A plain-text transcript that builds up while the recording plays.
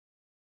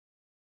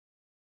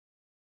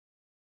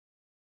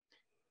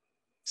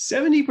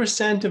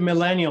70% of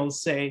millennials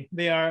say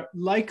they are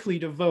likely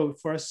to vote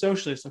for a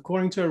socialist,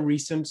 according to a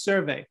recent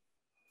survey.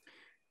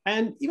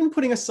 And even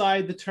putting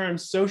aside the term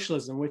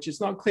socialism, which is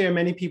not clear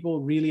many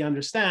people really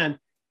understand,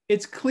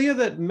 it's clear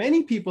that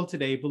many people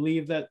today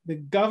believe that the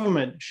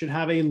government should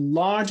have a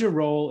larger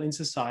role in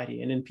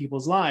society and in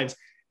people's lives.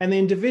 And the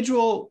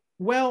individual,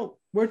 well,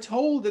 we're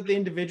told that the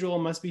individual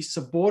must be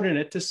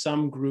subordinate to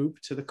some group,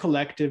 to the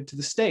collective, to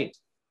the state.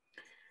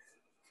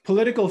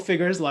 Political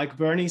figures like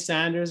Bernie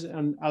Sanders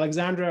and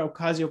Alexandria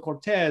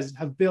Ocasio-Cortez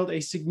have built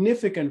a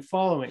significant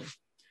following,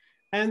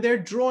 and they're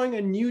drawing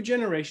a new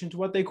generation to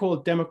what they call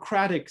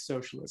democratic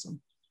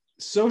socialism.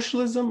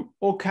 Socialism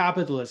or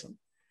capitalism,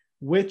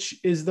 which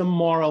is the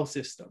moral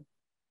system.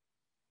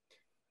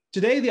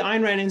 Today, the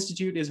Ayn Rand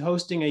Institute is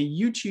hosting a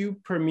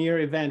YouTube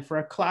premiere event for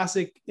a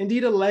classic,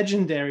 indeed a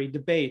legendary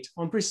debate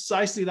on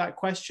precisely that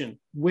question,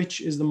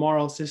 which is the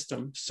moral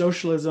system,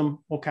 socialism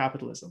or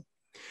capitalism.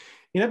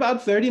 In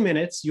about 30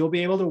 minutes, you'll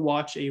be able to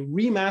watch a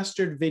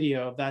remastered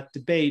video of that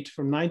debate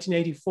from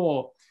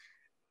 1984.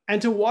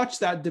 And to watch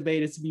that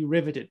debate is to be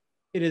riveted.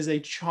 It is a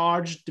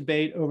charged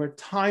debate over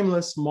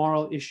timeless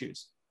moral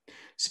issues.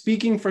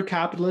 Speaking for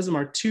capitalism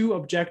are two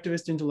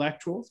objectivist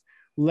intellectuals,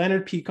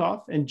 Leonard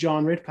Peikoff and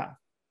John Ridpath.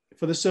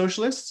 For the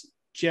socialists,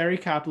 Jerry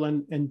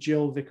Caplan and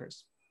Jill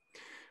Vickers.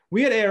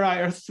 We at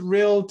ARI are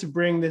thrilled to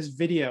bring this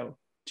video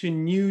to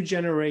new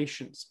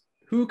generations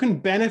who can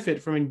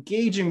benefit from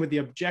engaging with the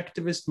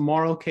objectivist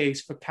moral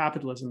case for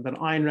capitalism that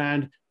Ayn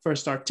Rand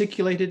first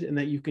articulated and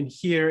that you can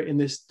hear in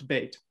this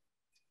debate.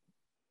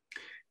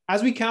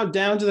 As we count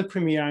down to the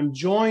premiere, I'm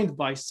joined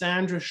by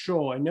Sandra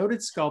Shaw, a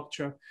noted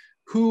sculptor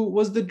who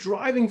was the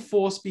driving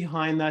force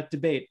behind that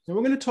debate. And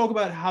we're going to talk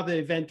about how the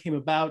event came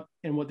about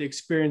and what the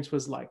experience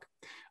was like.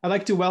 I'd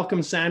like to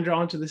welcome Sandra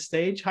onto the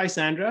stage. Hi,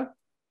 Sandra.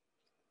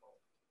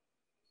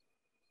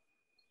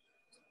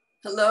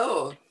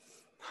 Hello.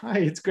 Hi,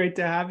 it's great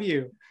to have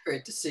you.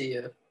 Great to see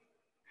you.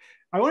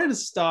 I wanted to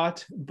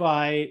start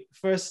by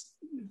first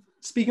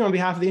speaking on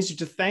behalf of the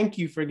Institute to thank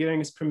you for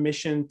giving us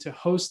permission to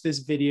host this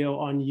video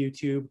on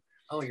YouTube.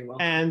 Oh, you're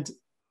welcome.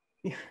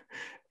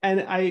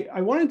 And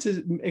I wanted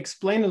to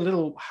explain a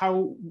little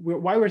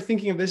why we're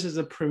thinking of this as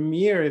a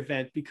premiere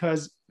event,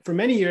 because for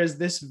many years,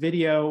 this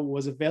video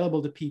was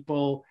available to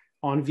people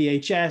on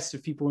VHS,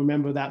 if people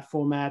remember that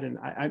format. And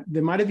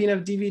there might have been a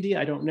DVD,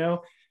 I don't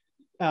know.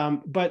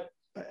 But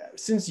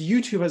since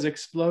YouTube has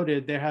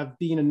exploded, there have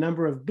been a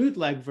number of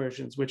bootleg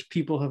versions, which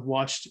people have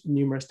watched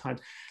numerous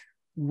times.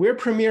 We're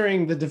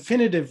premiering the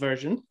definitive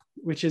version,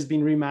 which has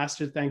been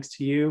remastered thanks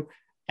to you.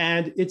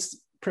 And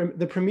it's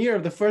the premiere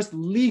of the first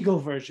legal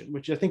version,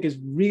 which I think is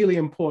really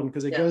important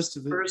because it goes to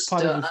the first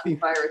part of the theme.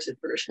 Unpirated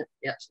version.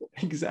 Yes,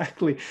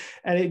 exactly.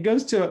 And it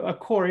goes to a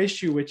core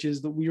issue, which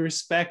is that we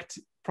respect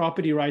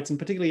property rights and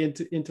particularly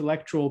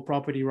intellectual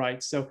property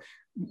rights. So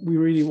we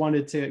really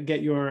wanted to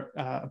get your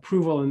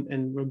approval,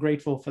 and we're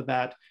grateful for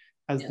that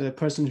as the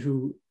person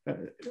who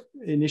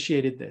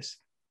initiated this.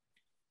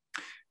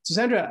 So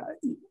Sandra,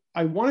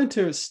 I wanted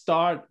to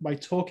start by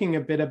talking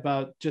a bit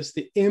about just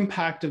the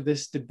impact of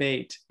this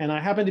debate. And I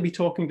happen to be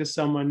talking to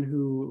someone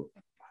who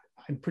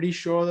I'm pretty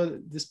sure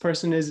that this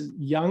person is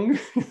young.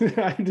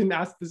 I didn't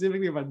ask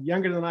specifically about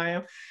younger than I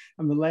am,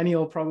 a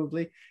millennial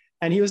probably.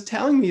 And he was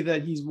telling me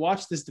that he's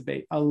watched this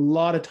debate a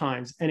lot of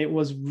times, and it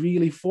was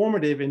really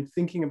formative in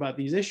thinking about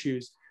these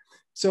issues.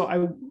 So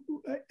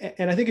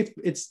I think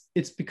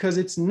it's because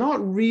it's not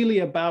really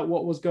about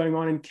what was going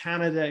on in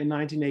Canada in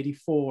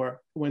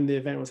 1984 when the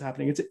event was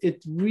happening.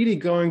 It's really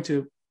going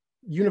to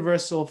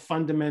universal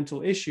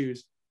fundamental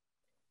issues.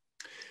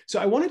 So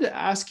I wanted to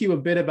ask you a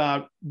bit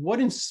about what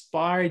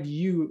inspired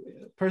you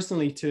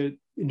personally to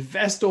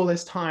invest all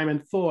this time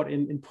and thought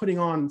in putting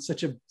on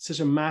such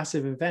a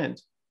massive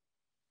event.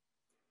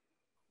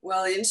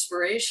 Well, the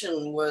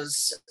inspiration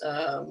was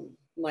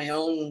my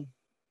own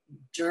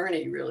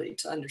journey, really,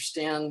 to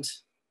understand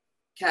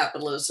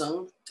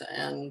capitalism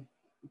and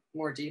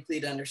more deeply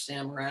to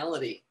understand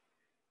morality.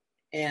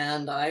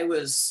 And I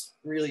was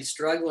really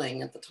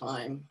struggling at the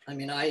time. I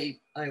mean, I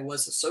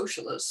was a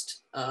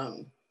socialist.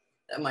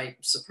 That might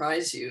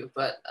surprise you,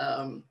 but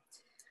I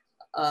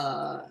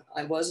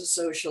was a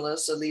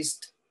socialist, at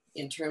least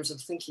in terms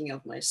of thinking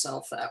of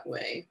myself that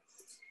way.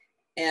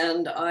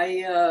 And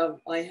I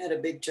had a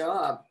big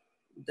job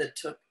that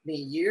took me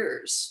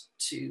years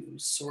to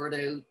sort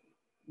out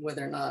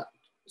whether or not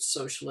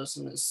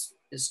socialism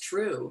is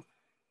true.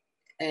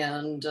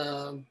 And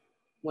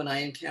when I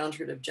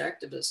encountered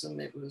objectivism,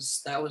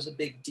 that was a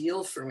big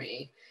deal for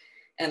me.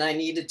 And I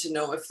needed to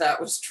know if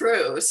that was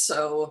true.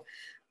 So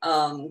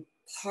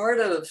part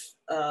of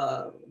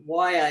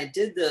why I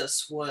did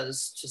this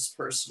was just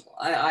personal.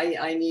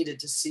 I needed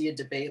to see a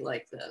debate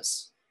like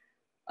this.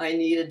 I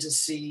needed to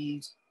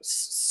see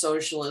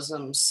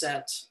socialism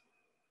set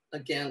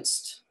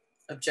against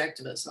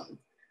objectivism,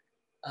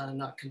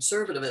 not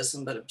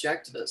conservatism, but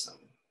objectivism.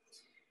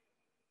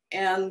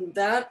 And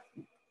that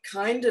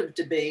kind of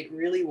debate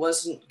really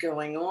wasn't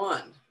going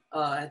on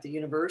at the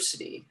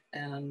university.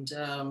 And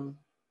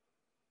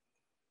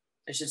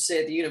I should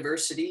say at the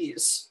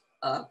universities,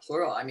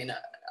 plural. I mean,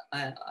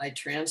 I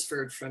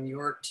transferred from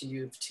York to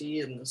U of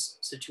T, and the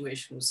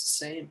situation was the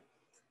same.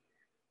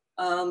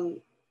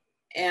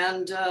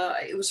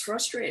 It was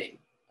frustrating.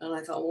 And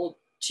I thought, well,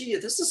 gee,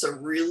 this is a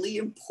really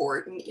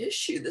important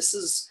issue. This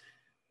is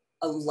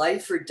a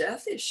life or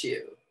death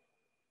issue.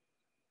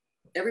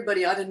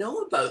 Everybody ought to know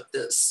about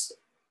this.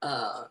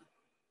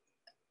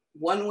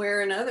 One way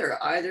or another,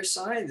 either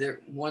side.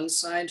 One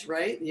side's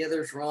right, the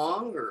other's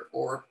wrong,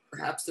 or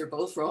perhaps they're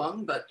both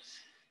wrong, but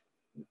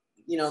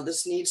you know,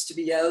 this needs to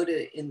be out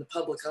in the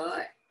public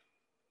eye.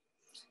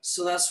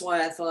 So that's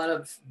why I thought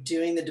of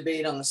doing the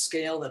debate on the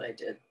scale that I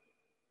did.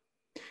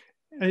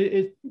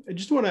 I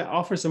just want to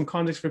offer some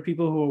context for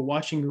people who are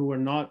watching who were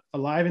not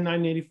alive in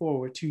 1984,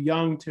 were too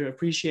young to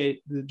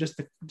appreciate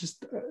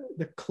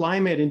the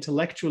climate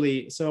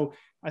intellectually. So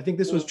I think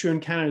this was true in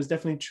Canada. It's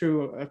definitely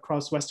true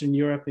across Western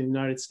Europe and the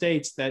United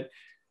States, that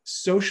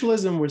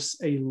socialism was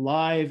a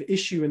live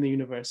issue in the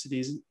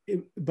universities,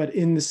 but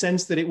in the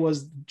sense that it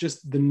was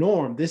just the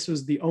norm. This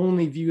was the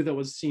only view that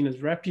was seen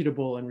as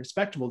reputable and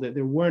respectable, that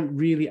there weren't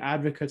really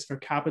advocates for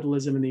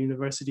capitalism in the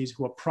universities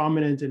who were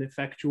prominent and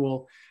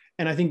effectual.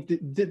 And I think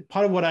that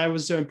part of what I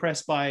was so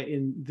impressed by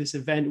in this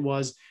event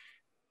was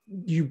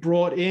you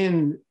brought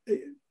in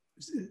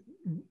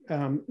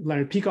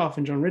Leonard Peikoff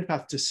and John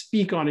Ridpath to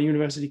speak on a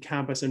university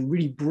campus and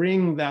really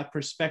bring that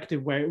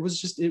perspective where it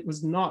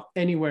was not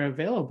anywhere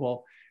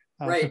available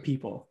for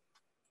people.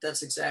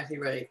 That's exactly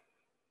right.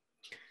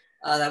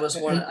 That was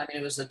one, I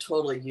mean, it was a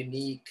totally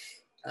unique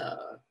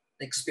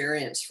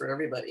experience for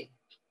everybody.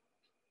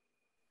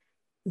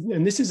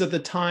 And this is at the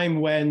time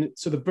when,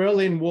 so the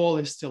Berlin Wall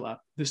is still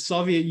up. The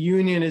Soviet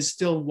Union is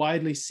still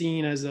widely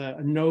seen as a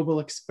noble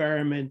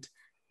experiment.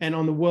 And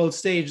on the world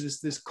stage,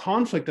 this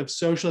conflict of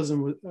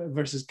socialism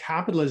versus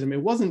capitalism,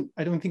 it wasn't,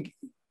 I don't think,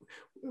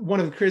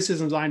 one of the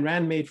criticisms Ayn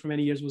Rand made for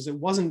many years was it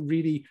wasn't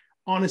really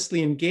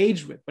honestly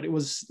engaged with, but it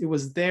was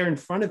there in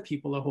front of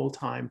people the whole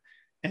time.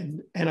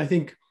 And I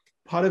think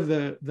part of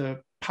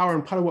the power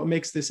and part of what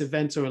makes this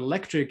event so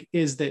electric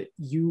is that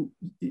you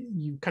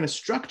kind of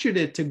structured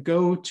it to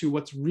go to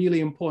what's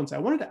really important. So I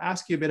wanted to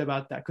ask you a bit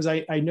about that, because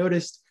I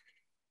noticed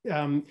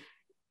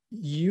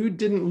you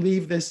didn't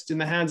leave this in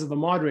the hands of the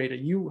moderator.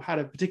 You had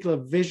a particular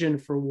vision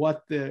for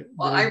what the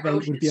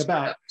event would be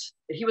about.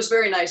 He was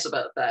very nice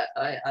about that.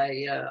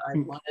 I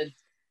wanted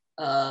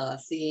a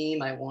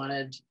theme. I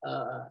wanted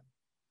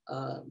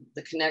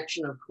the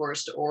connection, of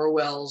course, to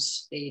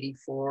Orwell's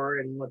 84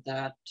 and what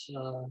that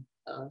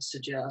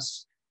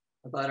suggests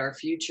about our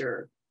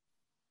future.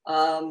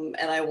 And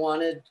I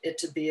wanted it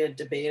to be a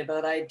debate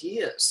about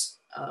ideas,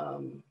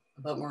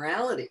 about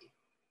morality.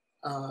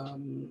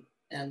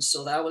 And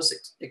so that was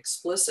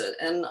explicit.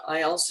 And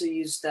I also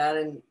used that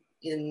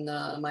in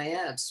my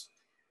ads.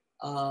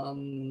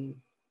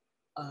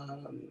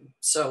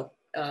 So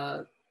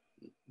by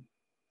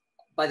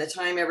the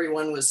time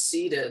everyone was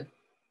seated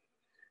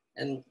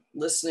and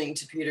listening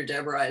to Peter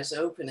Debrai's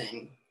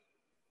opening,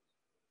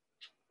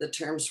 the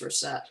terms were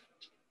set.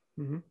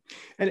 Mm-hmm.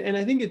 And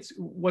I think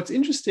what's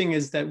interesting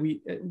is that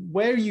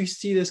where you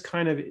see this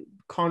kind of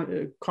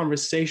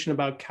conversation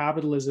about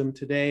capitalism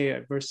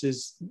today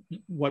versus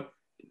what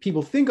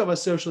people think of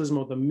as socialism,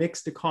 or the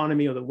mixed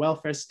economy or the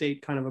welfare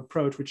state kind of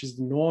approach, which is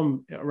the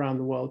norm around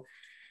the world,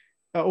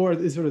 or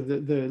is sort of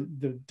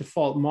the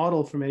default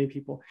model for many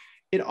people,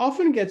 it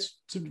often gets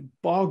sort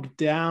of bogged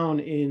down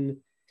in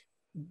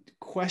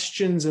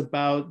questions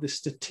about the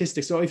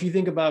statistics. So if we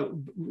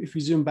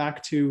zoom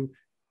back to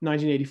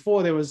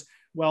 1984, there was,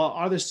 well,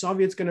 are the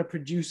Soviets going to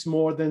produce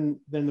more than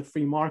the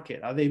free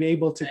market? Are they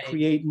able to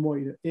create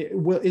more?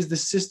 Is the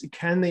system,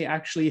 can they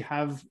actually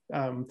have,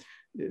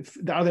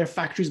 are their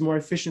factories more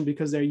efficient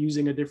because they're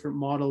using a different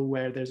model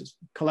where there's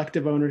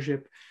collective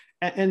ownership?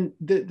 And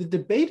the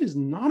debate is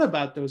not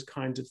about those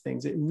kinds of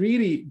things. It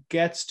really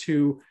gets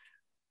to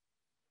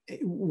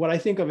what I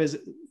think of as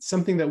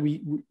something that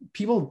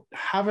people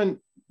haven't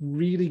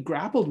really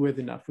grappled with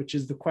enough, which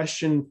is the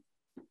question,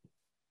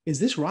 is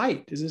this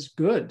right? Is this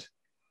good?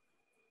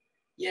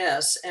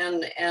 Yes,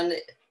 and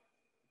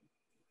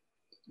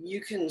you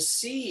can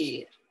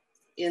see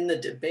in the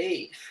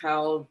debate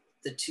how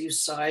the two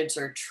sides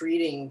are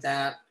treating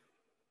that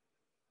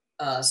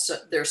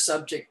their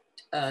subject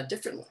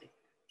differently,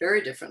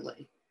 very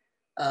differently.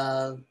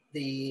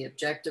 The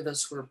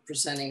objectivists were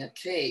presenting a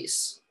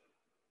case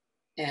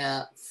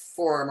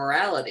for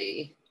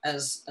morality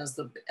as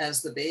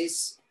the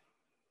base,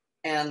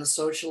 and the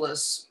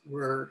socialists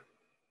were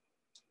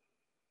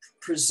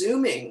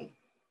presuming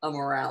a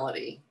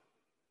morality.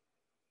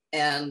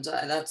 And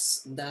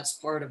that's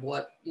part of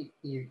what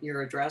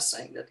you're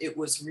addressing, that it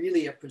was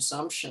really a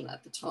presumption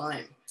at the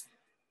time.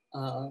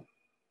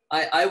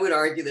 I would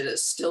argue that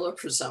it's still a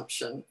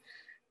presumption,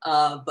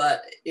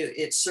 but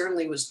it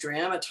certainly was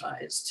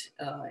dramatized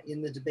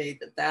in the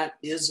debate that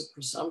is a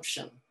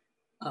presumption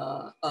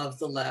of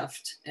the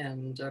left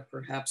and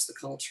perhaps the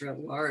culture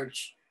at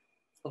large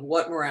of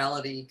what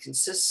morality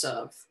consists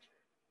of,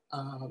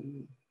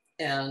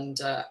 and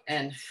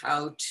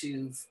how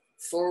to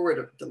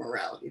forward the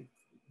morality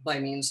by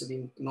means of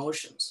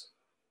emotions.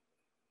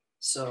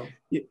 So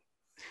yeah,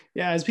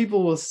 as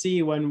people will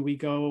see when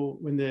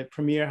the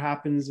premiere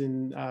happens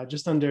in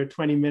just under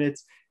 20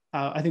 minutes,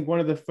 I think one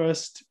of the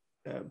first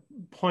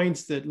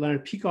points that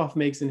Leonard Peikoff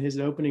makes in his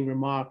opening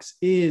remarks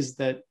is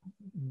that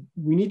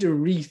we need to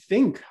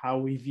rethink how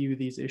we view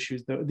these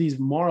issues, these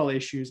moral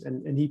issues,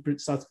 and he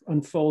starts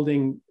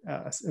unfolding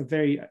a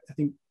very, I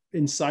think,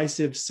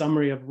 incisive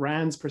summary of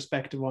Rand's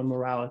perspective on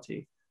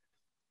morality.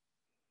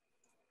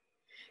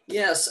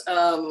 Yes,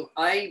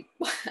 the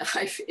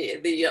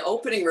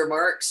opening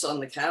remarks on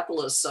the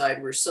capitalist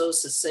side were so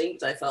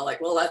succinct. I felt like,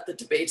 well, the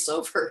debate's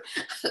over.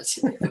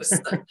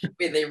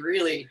 They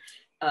really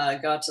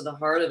got to the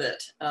heart of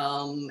it,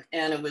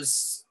 and it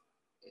was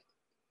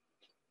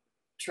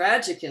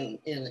tragic in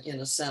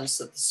a sense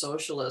that the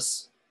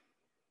socialists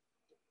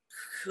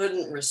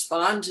couldn't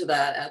respond to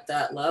that at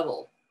that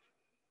level.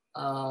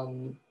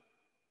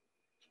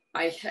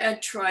 I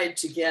had tried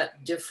to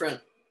get different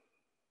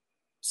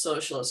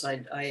socialists.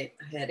 I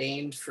had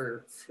aimed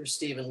for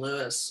Stephen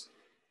Lewis,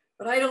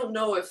 but I don't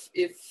know if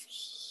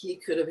he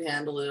could have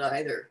handled it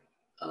either.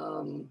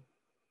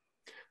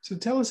 So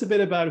tell us a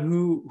bit about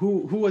who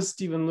was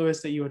Stephen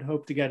Lewis that you had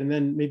hoped to get, and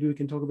then maybe we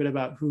can talk a bit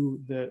about who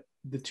the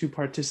two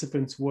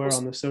participants were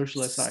on the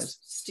socialist side.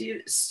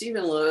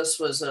 Stephen Lewis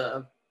was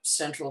a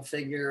central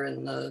figure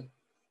in the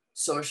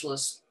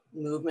socialist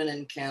movement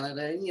in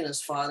Canada. He and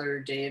his father,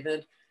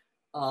 David,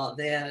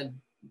 they had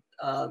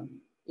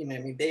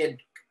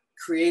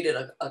created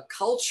a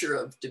culture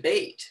of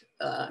debate.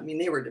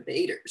 They were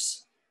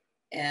debaters,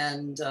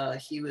 and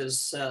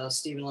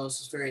Stephen Lewis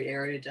was very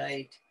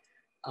erudite.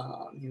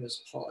 He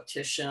was a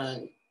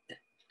politician,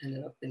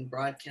 ended up in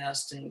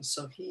broadcasting,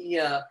 so he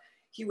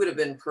would have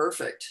been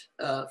perfect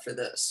for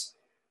this.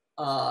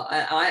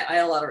 I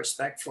had a lot of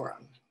respect for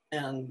him,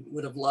 and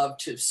would have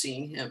loved to have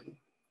seen him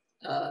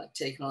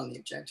taken on the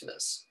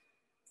objectivists.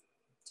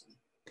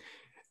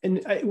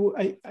 And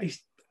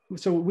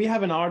so we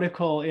have an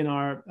article in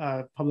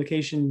our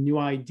publication, New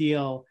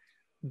Ideal,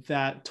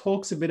 that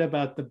talks a bit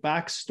about the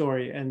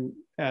backstory. And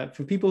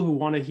for people who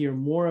want to hear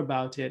more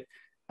about it,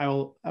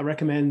 I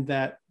recommend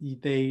that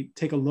they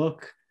take a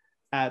look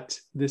at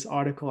this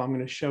article. I'm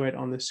going to show it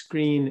on the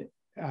screen.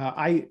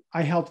 I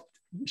helped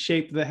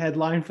shape the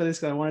headline for this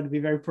because I wanted to be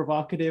very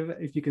provocative.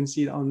 If you can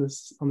see it on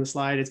the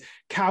slide, it's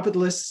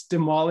 "Capitalists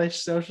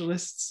Demolish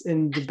Socialists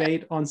in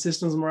Debate on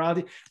Systems and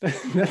Morality."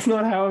 That's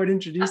not how I would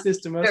introduce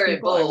this to most very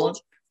people. Bold.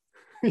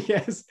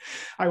 Yes,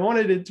 I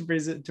wanted it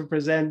to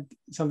present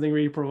something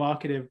really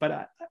provocative.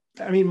 But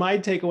my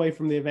takeaway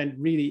from the event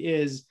really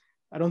is,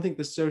 I don't think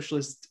the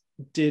socialists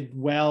did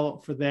well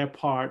for their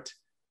part.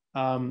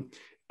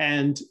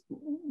 And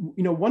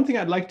one thing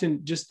I'd like to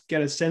just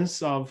get a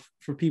sense of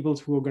for people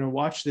who are going to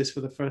watch this for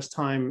the first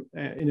time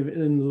in a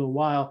little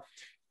while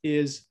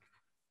is,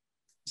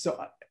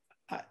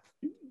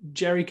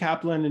 Jerry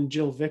Caplan and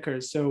Jill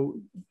Vickers. So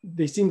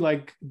they seem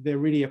like they're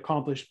really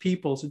accomplished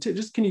people. So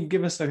can you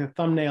give us like a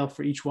thumbnail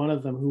for each one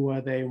of them? Who are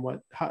they, and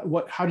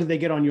how did they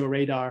get on your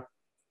radar?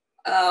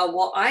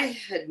 Well, I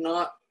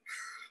don't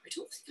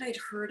think I'd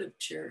heard of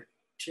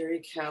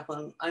Jerry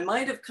Caplan. I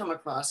might have come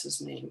across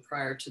his name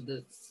prior to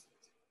this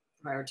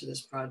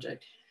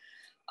project,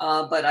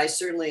 but I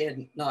certainly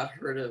had not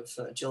heard of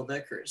Jill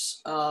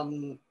Vickers.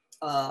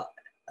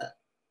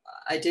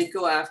 I did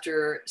go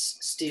after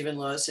Stephen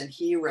Lewis, and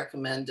he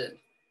recommended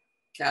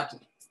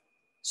Caplan,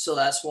 so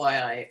that's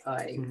why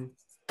I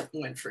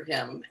went for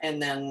him.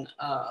 And then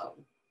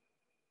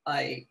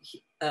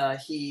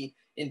he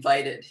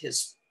invited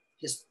his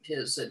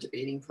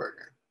debating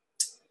partner,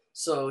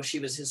 so she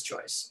was his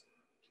choice.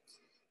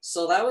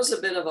 So that was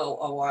a bit of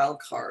a wild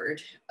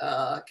card.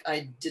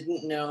 I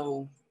didn't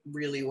know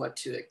really what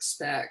to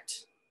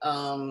expect.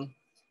 I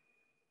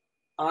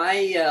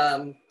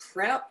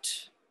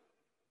prepped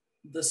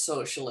the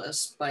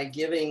socialists by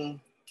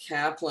giving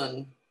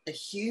Caplan a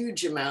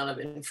huge amount of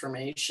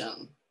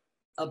information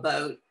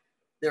about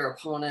their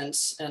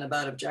opponents and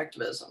about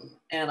objectivism.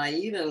 And I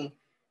even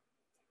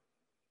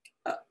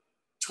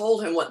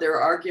told him what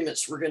their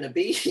arguments were going to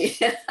be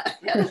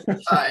ahead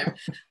of time.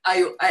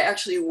 I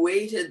actually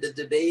weighted the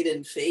debate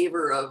in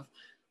favor of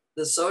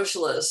the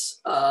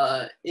socialists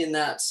in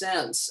that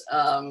sense.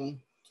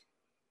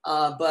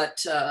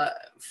 But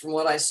from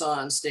what I saw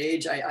on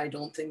stage, I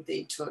don't think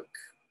they took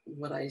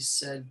what I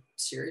said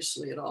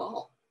seriously at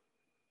all.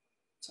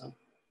 So.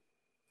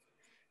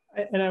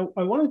 And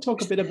I want to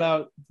talk a bit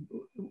about,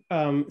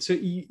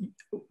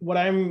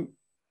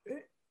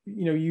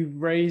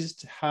 you've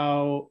raised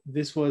how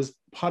this was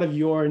part of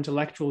your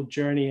intellectual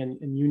journey,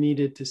 and you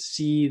needed to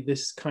see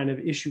this kind of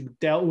issue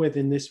dealt with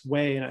in this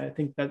way. And I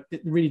think that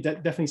it really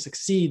definitely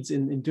succeeds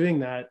in doing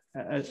that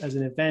as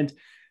an event.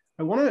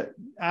 I want to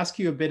ask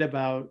you a bit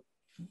about,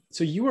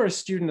 so you were a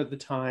student at the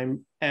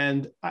time,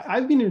 and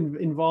I've been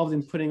involved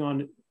in putting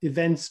on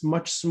events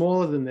much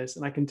smaller than this.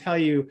 And I can tell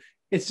you,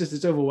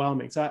 it's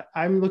overwhelming. So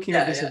I'm looking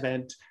at this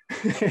event.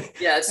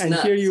 Yeah, it's and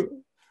nuts. Here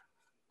you,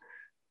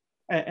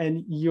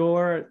 and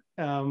you're,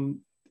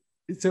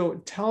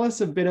 so tell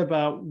us a bit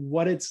about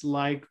what it's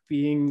like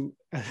being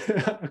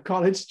a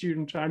college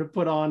student trying to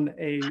put on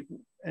a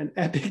an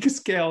epic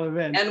scale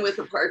event. And with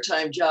a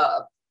part-time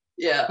job.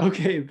 Yeah.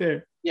 Okay,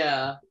 there.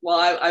 Yeah. Well,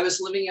 I was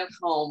living at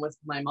home with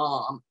my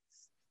mom.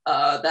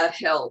 That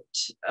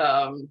helped.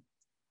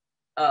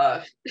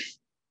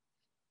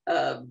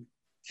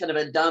 Kind of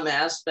a dumb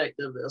aspect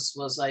of this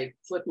was I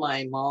put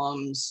my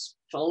mom's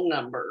phone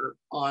number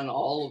on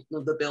all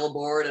of the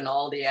billboard and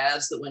all the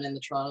ads that went in the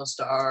Toronto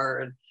Star,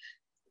 and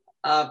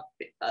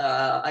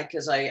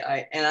because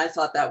I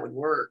thought that would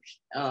work.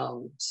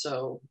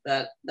 So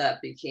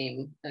that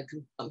became a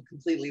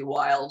completely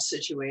wild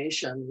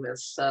situation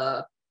with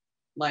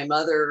my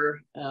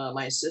mother,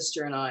 my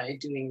sister, and I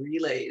doing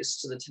relays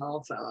to the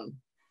telephone.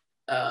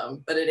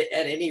 But at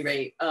any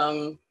rate,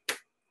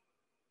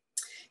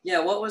 yeah,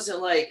 what was it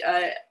like?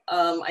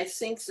 I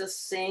think the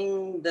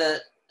thing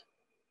that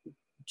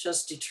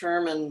just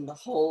determined the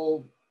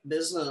whole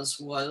business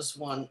was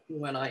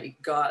when I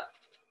got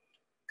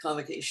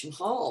Convocation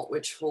Hall,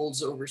 which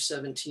holds over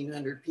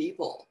 1,700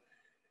 people.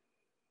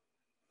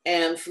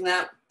 And from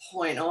that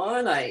point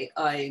on,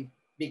 I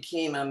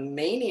became a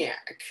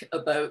maniac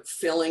about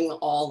filling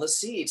all the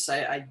seats.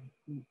 I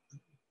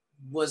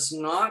was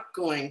not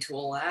going to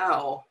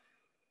allow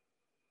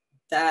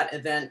that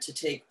event to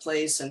take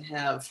place and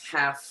have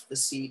half the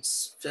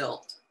seats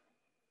filled.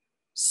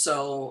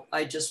 So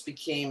I just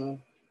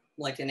became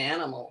like an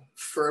animal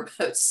for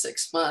about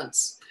 6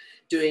 months,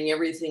 doing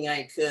everything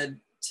I could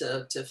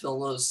to fill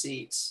those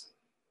seats.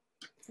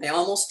 I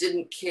almost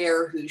didn't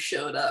care who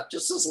showed up,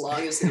 just as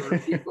long as there were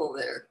people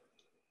there.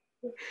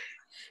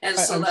 And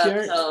so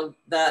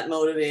that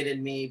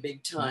motivated me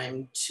big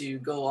time to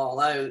go all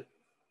out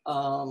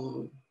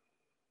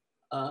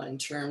in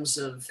terms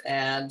of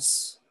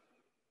ads.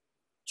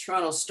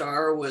 Toronto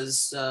Star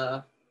was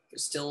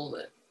still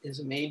is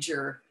a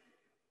major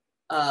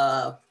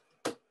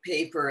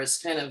paper.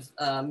 It's kind of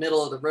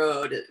middle of the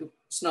road.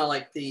 It's not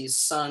like the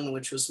Sun,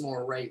 which was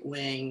more right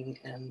wing,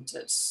 and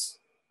it's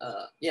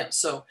yeah.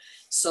 So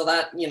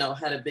that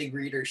had a big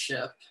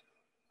readership,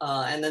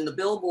 and then the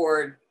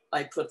billboard,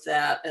 I put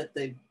that at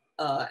the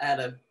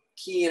at a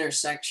key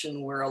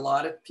intersection where a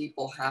lot of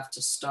people have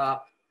to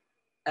stop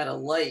at a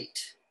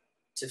light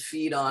to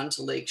feed on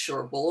to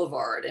Lakeshore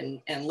Boulevard.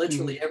 And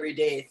literally every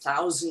day,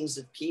 thousands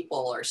of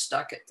people are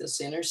stuck at this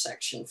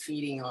intersection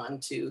feeding on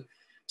to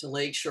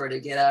Lakeshore to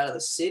get out of the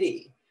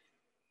city.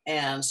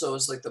 And so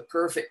it's like the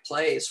perfect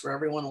place where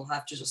everyone will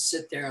have to just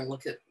sit there and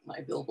look at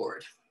my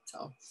billboard.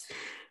 So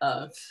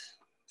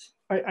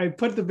I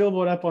put the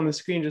billboard up on the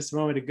screen just a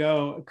moment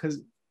ago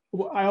because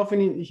I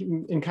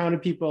often encounter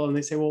people and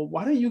they say, well,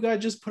 why don't you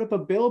guys just put up a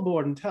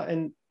billboard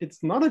and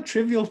it's not a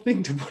trivial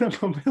thing to put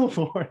up a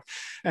billboard,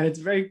 and it's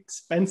very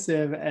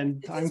expensive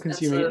and time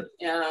consuming.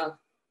 Yeah,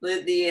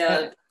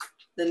 the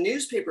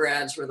newspaper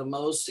ads were the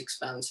most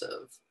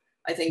expensive.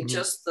 I think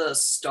just the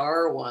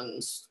Star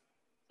ones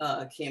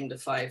came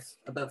to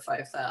about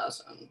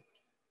 5,000.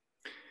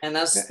 And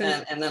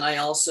and then I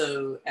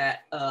also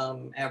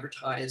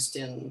advertised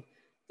in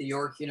the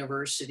York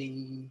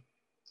University,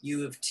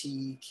 U of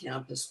T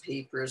campus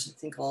papers, I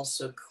think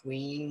also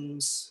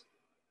Queen's,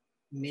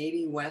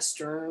 maybe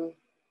Western,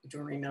 I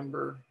don't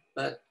remember,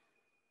 but,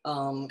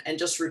 and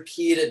just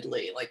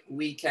repeatedly, like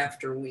week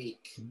after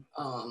week.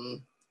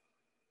 And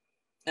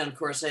of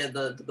course I had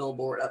the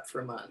billboard up for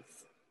a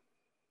month.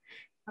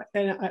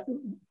 And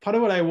part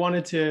of what I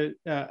wanted to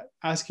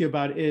ask you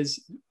about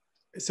is,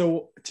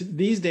 so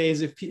these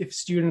days, if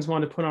students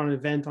want to put on an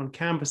event on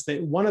campus,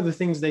 one of the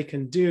things they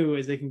can do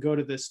is they can go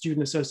to the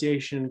student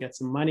association and get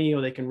some money,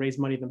 or they can raise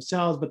money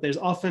themselves. But there's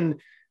often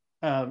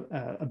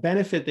a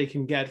benefit they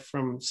can get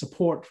from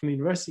support from the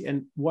university.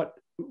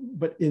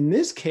 But in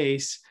this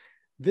case,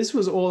 this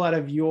was all out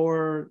of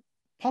your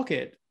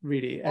pocket,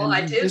 really. Well,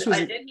 I did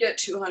get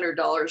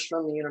 $200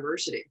 from the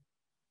university.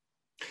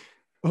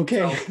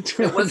 Okay.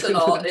 So it wasn't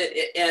all,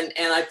 and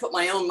I put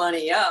my own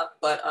money up,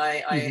 but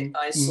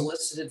I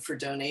solicited for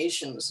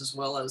donations as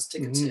well as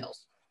ticket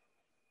sales.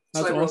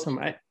 That's awesome.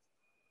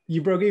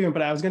 You broke even,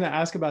 but I was going to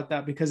ask about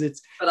that because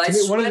it's. But I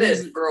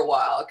sweated for a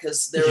while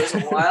because there was a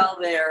while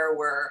there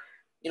where,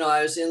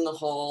 I was in the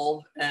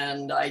hole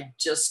and I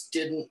just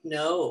didn't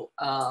know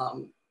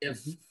if,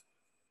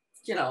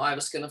 I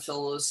was going to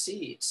fill those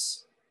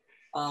seats.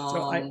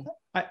 So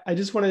I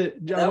just want to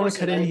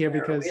cut in here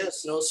because we had a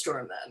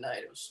snowstorm that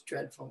night. It was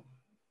dreadful.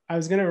 I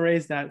was going to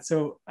raise that.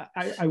 So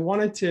I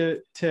wanted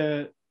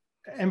to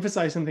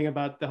emphasize something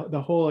about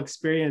the whole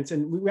experience.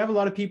 And we have a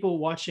lot of people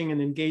watching and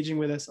engaging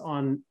with us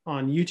on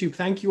YouTube.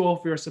 Thank you all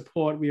for your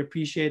support. We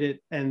appreciate it.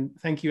 And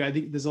thank you. I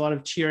think there's a lot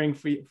of cheering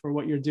for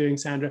what you're doing,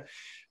 Sandra.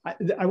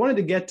 I wanted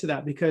to get to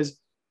that because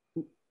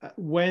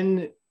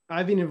when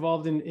I've been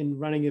involved in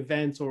running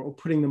events or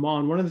putting them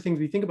on, one of the things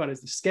we think about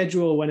is the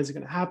schedule. When is it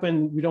going to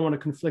happen? We don't want to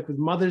conflict with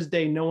Mother's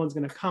Day. No one's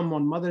going to come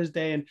on Mother's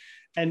Day. And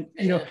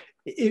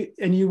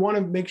and you want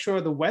to make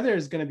sure the weather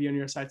is going to be on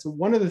your side. So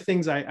one of the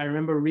things I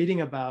remember reading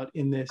about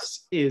in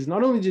this is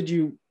not only did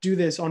you do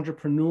this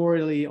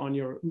entrepreneurially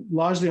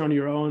largely on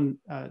your own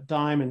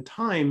dime and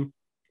time,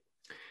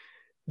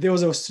 there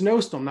was a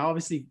snowstorm. Now,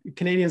 obviously,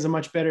 Canadians are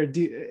much better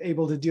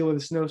able to deal with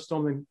a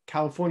snowstorm than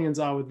Californians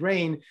are with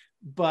rain.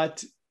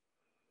 But,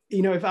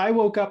 you know, if I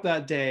woke up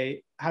that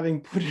day,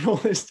 having put in all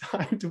this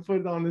time to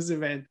put on this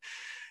event,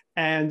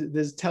 and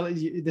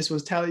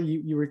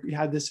you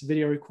had this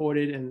video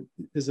recorded, and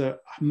there's a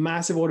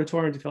massive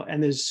auditorium to fill,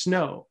 and there's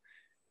snow,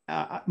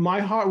 my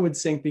heart would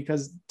sink,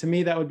 because to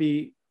me, that would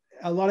be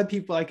a lot of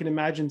people I can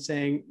imagine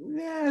saying,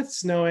 yeah, it's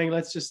snowing,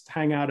 let's just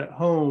hang out at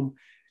home.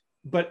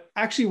 But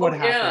actually what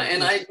happened. Yeah,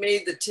 and I'd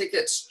made the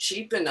tickets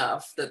cheap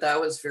enough that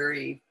that was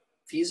very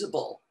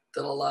feasible,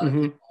 that a lot of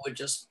people would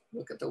just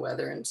look at the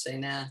weather and say,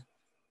 nah.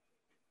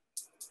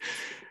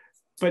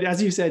 But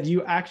as you said,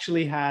 you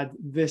actually had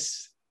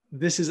this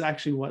is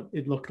actually what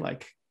it looked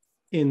like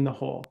in the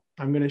hall.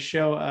 I'm going to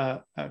show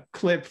a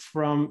clip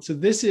from, so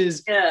this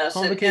is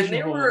Convocation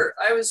and Hall.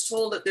 I was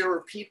told that there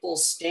were people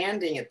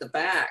standing at the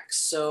back.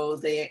 So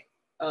they,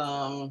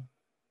 I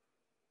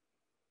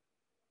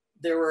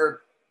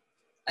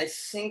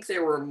think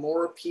there were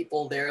more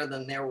people there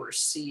than there were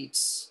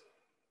seats.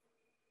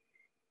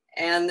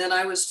 And then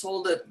I was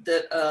told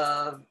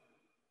that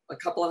a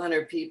couple of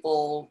hundred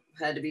people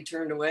had to be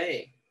turned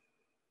away.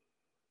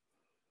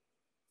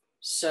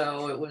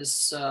 So it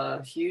was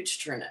a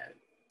huge turnout.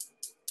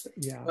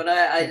 Yeah. But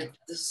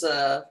this is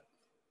a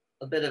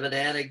bit of an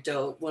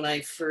anecdote. When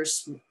I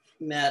first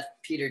met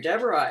Peter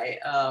Devery,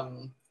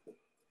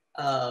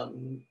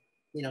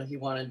 you know, he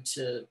wanted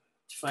to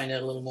find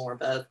out a little more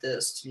about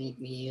this, to meet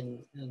me and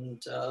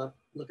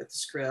look at the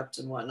script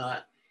and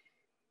whatnot.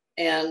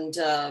 And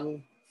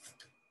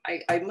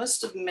I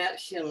must have met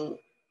him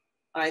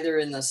either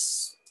in the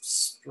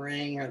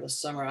spring or the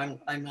summer.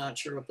 I'm not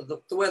sure, but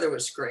the weather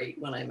was great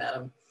when I met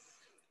him.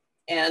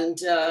 And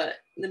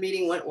the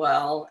meeting went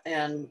well.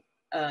 And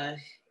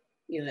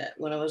you know,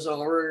 when it was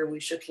over, we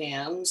shook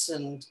hands,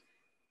 and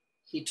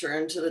he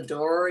turned to the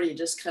door and he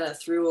just kind of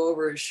threw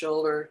over his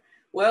shoulder,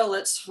 well,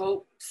 let's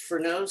hope for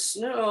no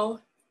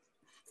snow.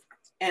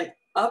 And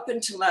up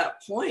until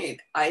that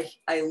point, I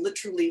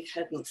literally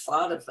hadn't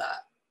thought of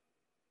that.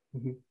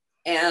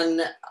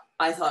 And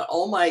I thought,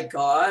 oh my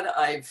God,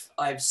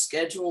 I've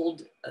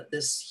scheduled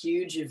this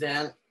huge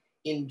event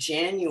in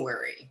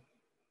January,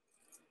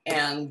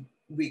 and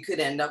we could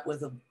end up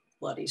with a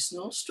bloody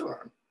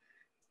snowstorm.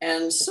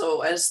 And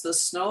so as the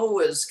snow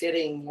was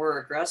getting more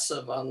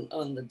aggressive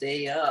on the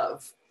day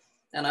of,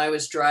 and I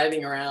was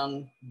driving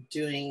around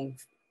doing,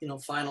 you know,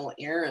 final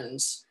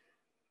errands,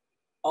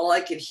 all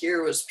I could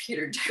hear was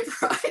Peter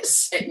Devery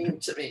saying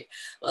to me,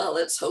 well,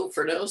 let's hope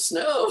for no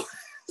snow.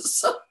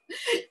 So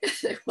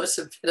it was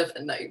a bit of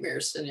a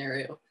nightmare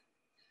scenario.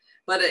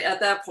 But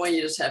at that point,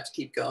 you just have to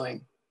keep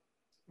going.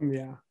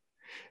 Yeah.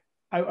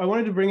 I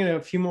wanted to bring in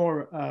a few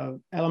more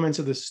elements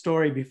of the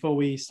story before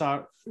we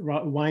start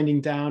winding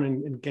down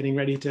and getting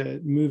ready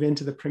to move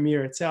into the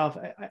premiere itself.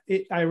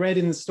 I read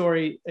in the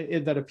story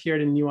that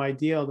appeared in New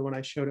Ideal, the one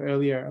I showed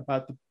earlier,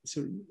 about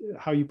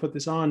how you put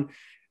this on.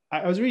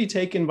 I was really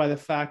taken by the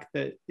fact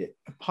that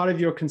part of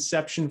your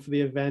conception for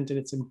the event and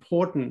its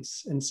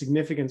importance and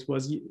significance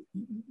was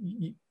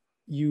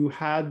you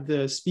had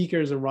the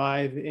speakers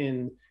arrive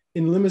in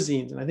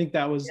limousines. And I think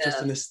that was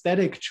just an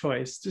aesthetic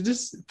choice. To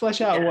just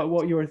flesh out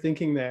what you were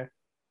thinking there.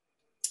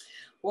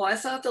 Well, I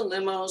thought the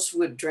limos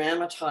would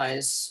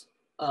dramatize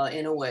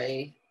in a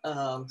way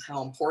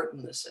how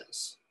important this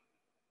is.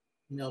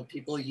 You know,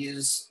 people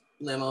use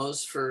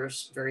limos for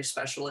very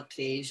special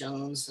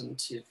occasions and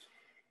to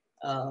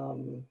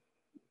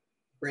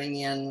bring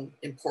in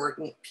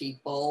important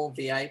people,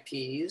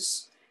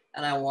 VIPs,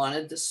 and I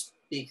wanted the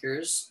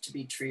speakers to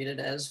be treated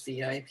as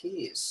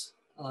VIPs.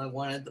 I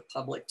wanted the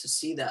public to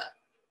see that.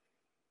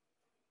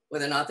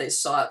 Whether or not they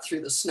saw it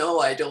through the snow,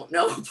 I don't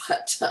know,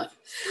 but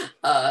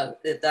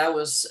that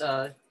was,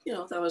 you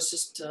know, that was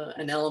just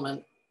an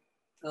element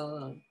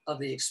of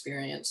the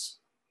experience.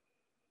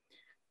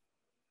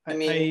 I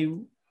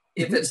mean,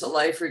 if it's a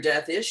life or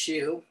death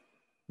issue,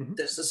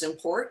 this is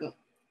important.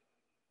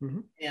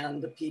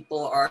 And the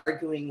people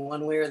arguing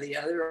one way or the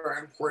other are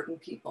important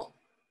people.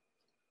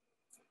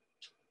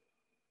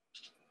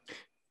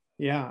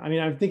 Yeah, I mean,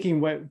 I'm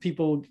thinking what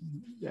people,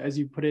 as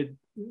you put it,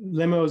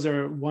 limos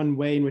are one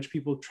way in which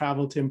people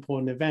travel to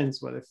important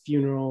events, whether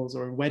funerals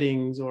or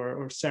weddings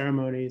or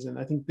ceremonies. And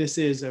I think this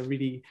is a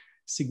really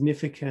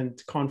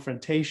significant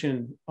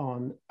confrontation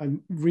on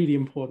really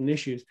important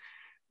issues.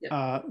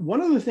 Yep.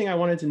 One other thing I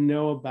wanted to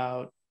know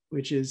about,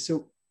 which is,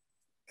 so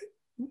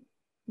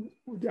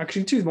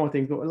actually two more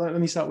things, but let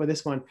me start with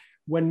this one.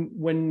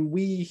 When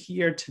we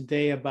hear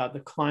today about the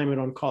climate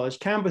on college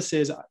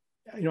campuses,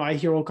 you know, I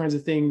hear all kinds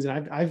of things,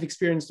 and I've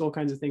experienced all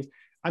kinds of things.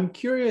 I'm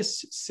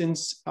curious,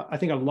 since I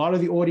think a lot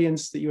of the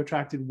audience that you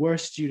attracted were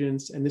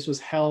students, and this was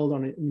held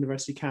on a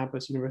university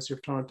campus, University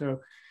of Toronto.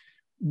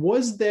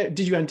 Did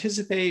you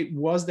anticipate,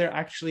 was there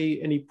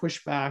actually any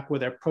pushback? Were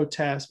there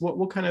protests?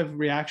 What kind of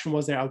reaction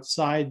was there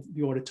outside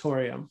the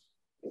auditorium?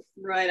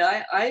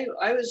 Right,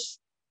 I was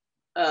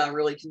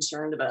really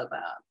concerned about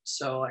that.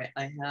 So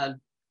I had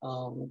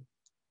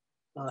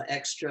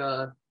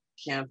extra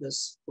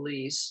campus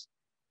police,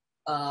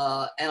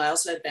 and I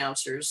also had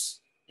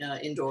bouncers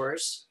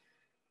indoors.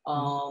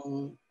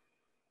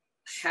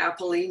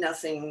 Happily,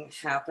 nothing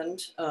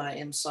happened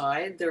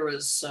inside. There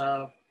was,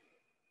 there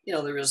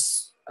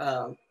was,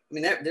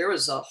 there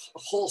was a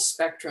whole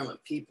spectrum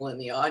of people in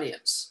the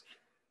audience,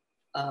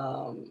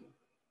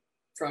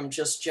 from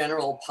just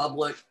general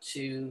public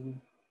to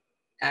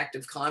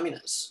active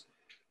communists.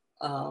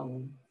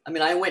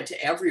 I went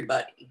to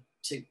everybody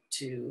to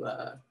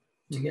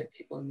get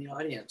people in the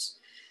audience.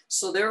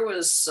 So there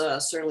was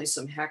certainly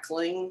some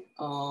heckling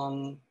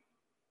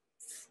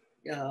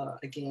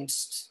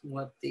against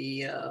what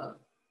the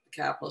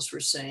capitalists were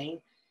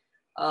saying.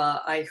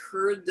 I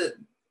heard that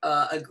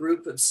a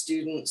group of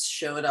students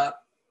showed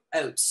up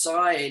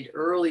outside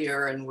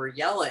earlier and were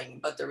yelling,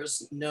 but there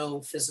was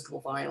no physical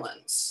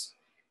violence.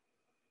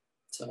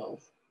 So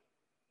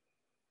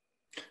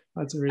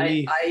that's a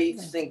relief. I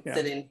think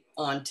that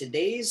on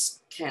today's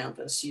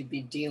campus, you'd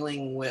be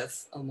dealing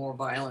with a more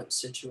violent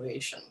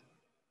situation.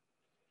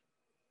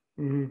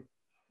 Mm-hmm.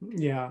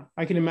 Yeah,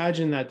 I can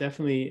imagine that,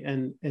 definitely.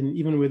 And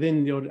even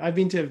within I've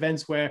been to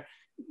events where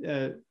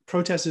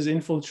protesters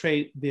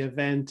infiltrate the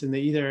event, and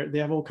they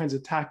have all kinds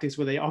of tactics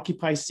where they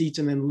occupy seats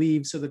and then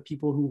leave so that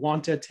people who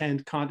want to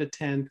attend can't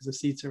attend because the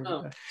seats are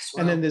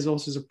and then there's all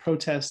sorts of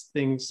protest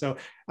things. So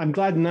I'm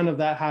glad none of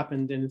that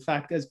happened. And in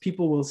fact, as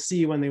people will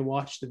see when they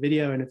watch the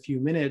video in a few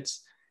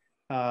minutes,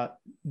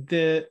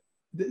 the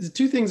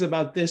two things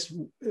about this,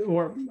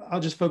 or I'll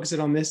just focus it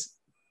on this.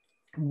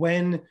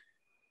 When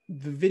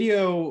the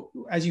video,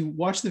 as you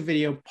watch the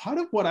video, part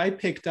of what I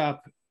picked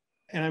up,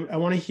 and I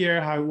want to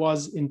hear how it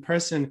was in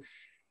person,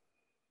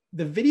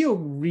 the video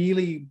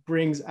really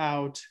brings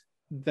out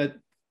that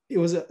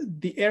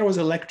the air was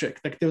electric.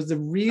 Like there was the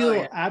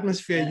real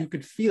atmosphere, you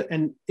could feel.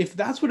 And if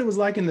that's what it was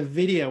like in the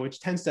video, which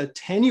tends to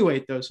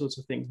attenuate those sorts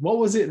of things, what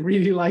was it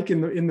really like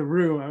in the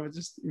room? I would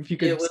just, if you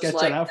could sketch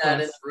that out for us. It was like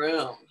that in the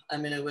room. I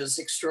mean, it was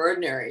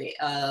extraordinary.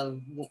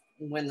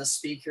 When the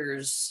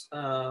speakers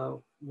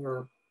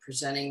were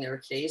presenting their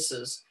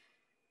cases,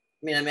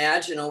 I mean,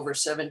 imagine over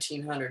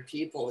 1,700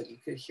 people, you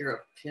could hear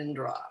a pin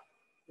drop.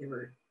 They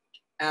were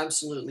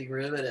absolutely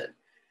riveted.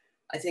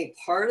 I think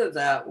part of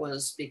that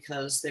was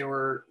because there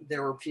were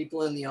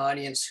people in the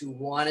audience who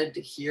wanted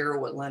to hear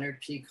what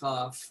Leonard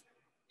Peikoff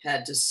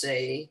had to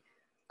say.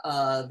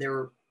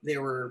 There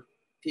were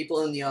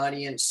people in the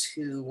audience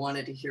who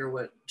wanted to hear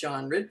what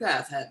John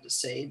Ridpath had to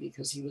say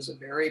because he was a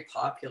very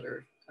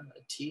popular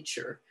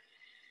teacher.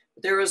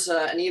 There was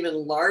an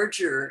even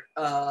larger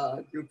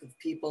group of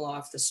people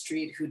off the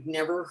street who'd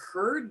never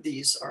heard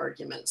these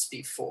arguments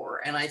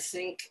before. And I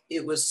think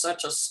it was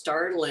such a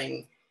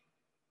startling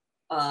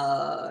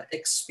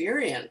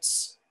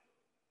experience.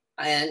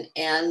 And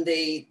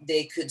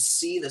they could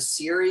see the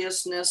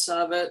seriousness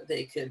of it.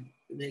 They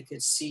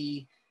could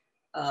see,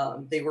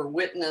 they were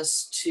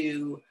witness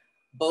to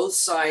both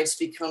sides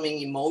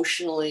becoming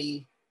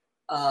emotionally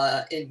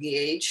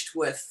engaged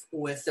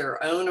with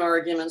their own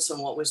arguments and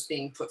what was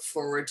being put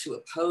forward to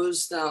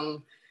oppose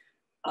them.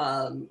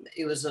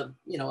 It was a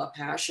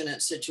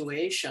passionate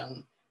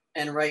situation,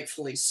 and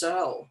rightfully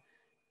so.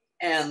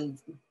 And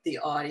the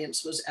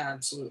audience was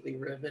absolutely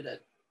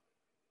riveted.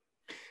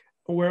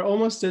 We're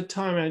almost at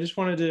time. I just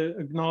wanted to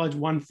acknowledge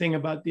one thing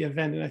about the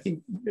event, and I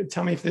think,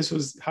 tell me if this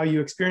was how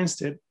you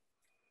experienced it.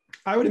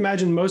 I would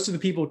imagine most of the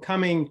people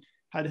coming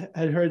had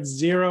heard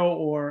zero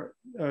or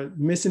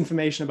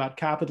misinformation about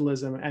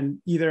capitalism,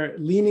 and either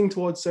leaning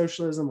towards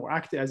socialism or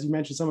as you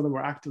mentioned, some of them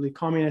were actively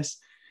communist.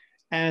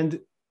 And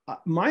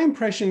my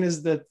impression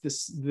is that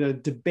the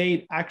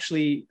debate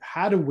actually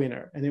had a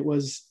winner, and it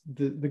was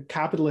the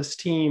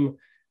capitalist team.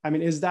 I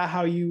mean, is that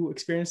how you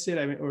experienced it?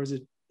 I mean, or is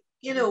it?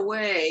 In a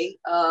way,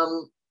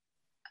 I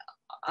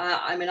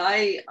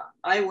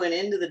went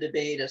into the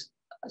debate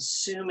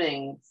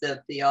assuming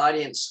that the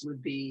audience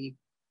would be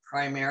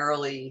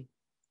primarily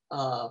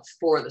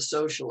for the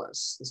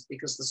socialists,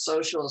 because the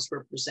socialists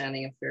were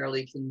presenting a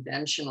fairly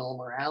conventional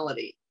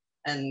morality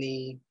and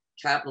the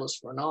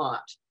capitalists were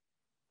not.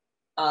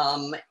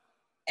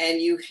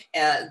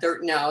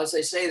 Now, as I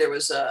say, there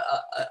was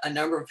a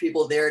number of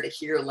people there to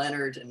hear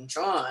Leonard and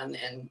John,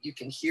 and you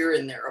can hear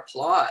in their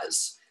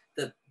applause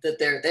that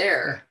they're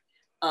there.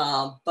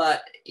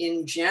 But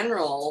in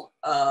general,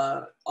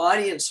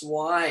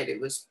 audience-wide, it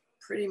was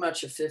pretty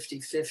much a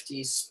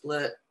 50-50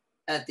 split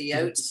at the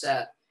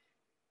outset.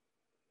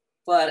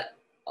 But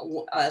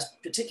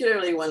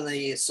particularly when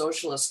the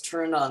socialists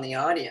turned on the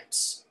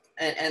audience,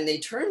 and they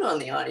turned on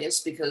the audience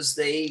because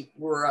they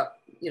were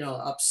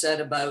upset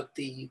about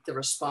the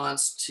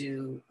response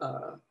to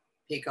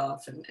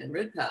Peikoff and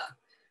Ridpath.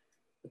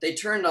 But they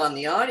turned on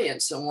the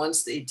audience, and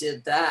once they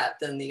did that,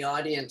 then the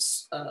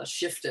audience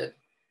shifted.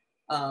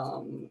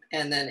 And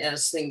then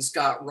as things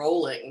got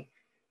rolling,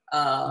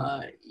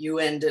 you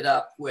ended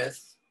up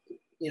with,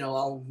 a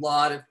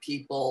lot of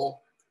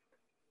people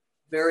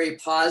very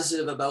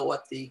positive about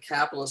what the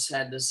capitalists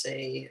had to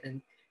say.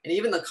 And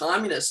even the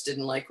communists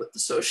didn't like what the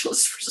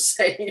socialists were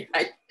saying.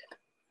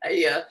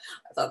 I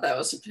thought that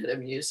was a bit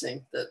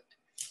amusing that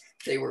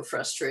they were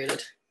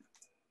frustrated.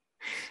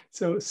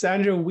 So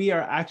Sandra, we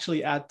are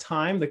actually at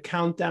time. The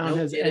countdown No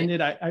has kidding.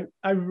 ended.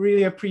 I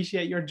really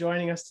appreciate your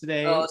joining us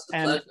today. Oh, it's a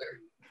And pleasure.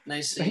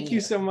 Nice seeing thank you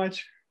you. so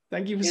much.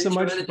 Thank you so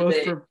Enjoy much the both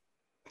debate. for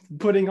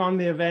putting on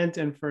the event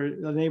and for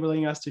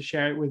enabling us to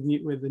share it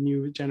with the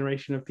new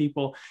generation of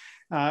people.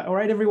 All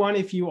right, everyone,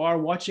 if you are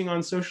watching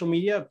on social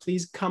media,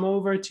 please come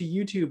over to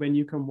YouTube and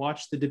you can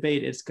watch the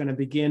debate. It's going to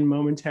begin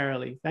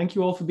momentarily. Thank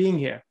you all for being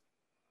here.